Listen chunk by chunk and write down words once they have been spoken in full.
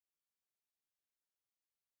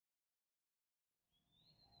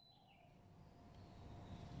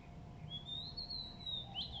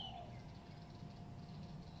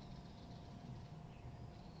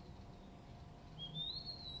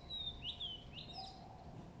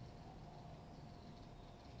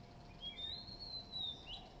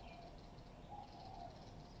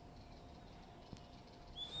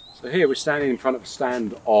So here we're standing in front of a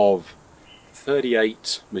stand of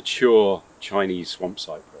 38 mature Chinese swamp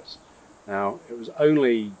cypress. Now, it was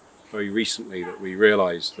only very recently that we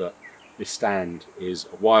realised that this stand is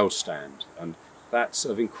a wild stand, and that's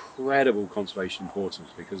of incredible conservation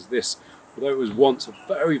importance because this, although it was once a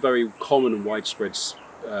very, very common and widespread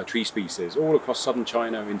tree species all across southern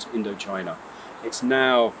China into Indochina, it's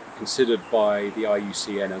now considered by the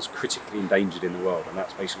IUCN as critically endangered in the world, and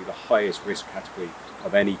that's basically the highest risk category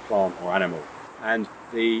of any plant or animal. And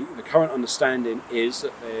the current understanding is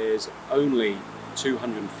that there's only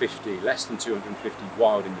 250, less than 250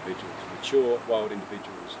 wild individuals, mature wild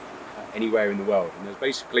individuals anywhere in the world. And there's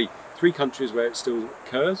basically 3 countries where it still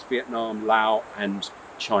occurs: Vietnam, Laos and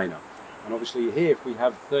China. And obviously here, if we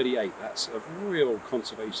have 38, that's of real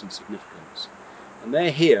conservation significance. And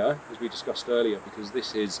they're here, as we discussed earlier, because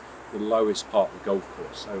this is the lowest part of the golf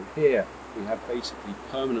course. So here we have basically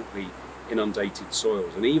permanently inundated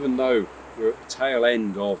soils. And even though we're at the tail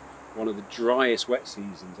end of one of the driest wet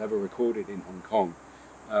seasons ever recorded in Hong Kong,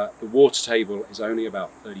 the water table is only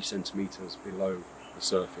about 30 centimetres below the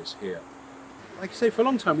surface here. Like I say, for a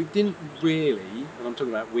long time we didn't really, and I'm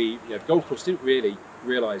talking about the golf course didn't really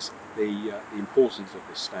realise the importance of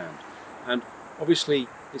this stand. And obviously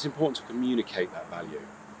it's important to communicate that value.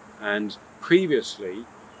 And previously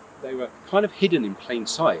they were kind of hidden in plain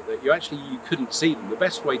sight, that you couldn't see them. The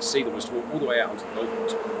best way to see them was to walk all the way out onto the golf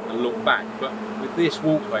course and look back. But with this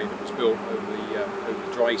walkway that was built over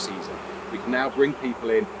the dry season, we can now bring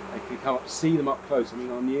people in, they can come up, see them up close. I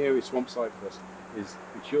mean, our nearest swamp cypress is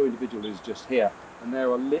mature individual is just here, and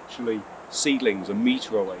there are literally seedlings a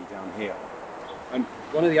metre away down here. And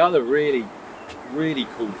one of the other really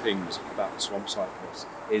cool things about the swamp cypress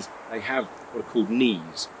is they have what are called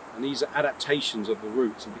knees, and these are adaptations of the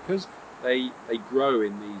roots, and because they grow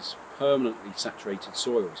in these permanently saturated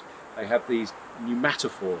soils, they have these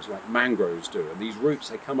pneumatophores like mangroves do, and these roots,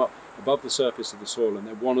 they come up above the surface of the soil, and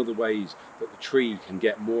they're one of the ways that the tree can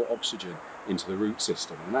get more oxygen into the root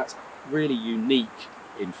system, and that's really unique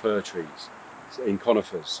in fir trees, in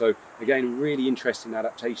conifers. So again, really interesting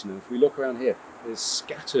adaptation. And if we look around here, there's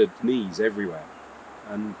scattered knees everywhere,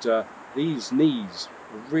 and these knees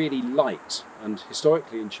are really light, and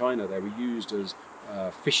historically in China they were used as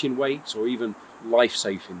fishing weights or even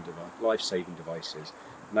life-saving devices,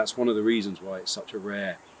 and that's one of the reasons why it's such a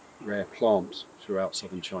rare plant throughout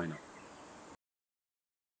southern China.